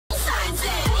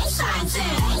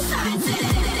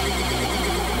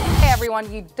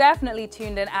everyone, you definitely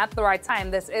tuned in at the right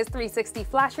time. This is 360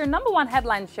 Flash, your #1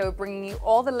 headline show, bringing you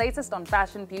all the latest on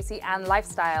fashion, beauty, and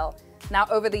lifestyle. Now,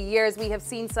 over the years, we have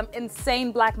seen some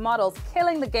insane black models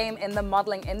killing the game in the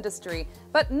modeling industry,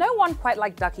 but no one quite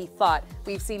like Duckie Thot.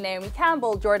 We've seen Naomi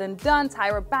Campbell, Jordan Dunn,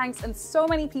 Tyra Banks, and so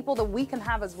many people that we can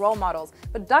have as role models,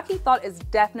 but Duckie Thot is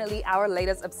definitely our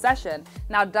latest obsession.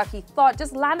 Now, Duckie Thot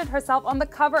just landed herself on the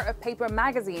cover of Paper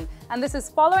magazine, and this is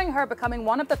following her becoming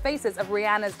one of the faces of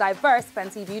Rihanna's diverse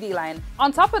Fenty beauty line.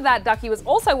 On top of that, Duckie was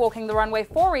also walking the runway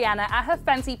for Rihanna at her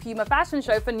Fenty Puma fashion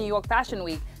show for New York Fashion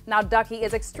Week. Now, Duckie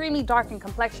is extremely dark in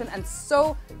complexion and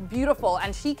so beautiful,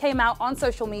 and she came out on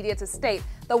social media to state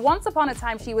that once upon a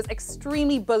time she was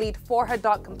extremely bullied for her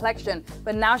dark complexion,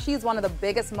 but now she is one of the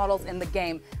biggest models in the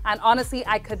game. And honestly,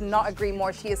 I could not agree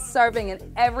more. She is serving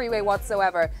in every way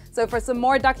whatsoever. So for some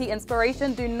more Duckie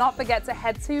inspiration, do not forget to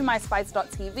head to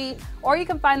myspice.tv, or you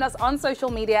can find us on social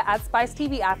media at Spice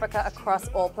TV Africa across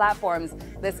all platforms.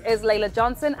 This is Layla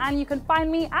Johnson, and you can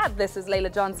find me at This Is Layla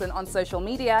Johnson on social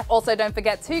media. Also, don't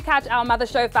forget to catch our mother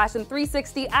show Fashion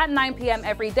 360 at 9 p.m.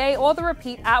 every day, or the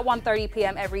repeat at 1:30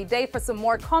 p.m. every day for some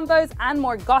more convos and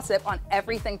more gossip on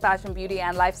everything fashion, beauty,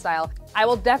 and lifestyle. I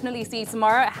will definitely see you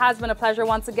tomorrow. It has been a pleasure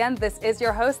once again. This is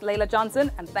your host, Layla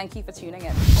Johnson, and thank you for tuning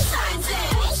in.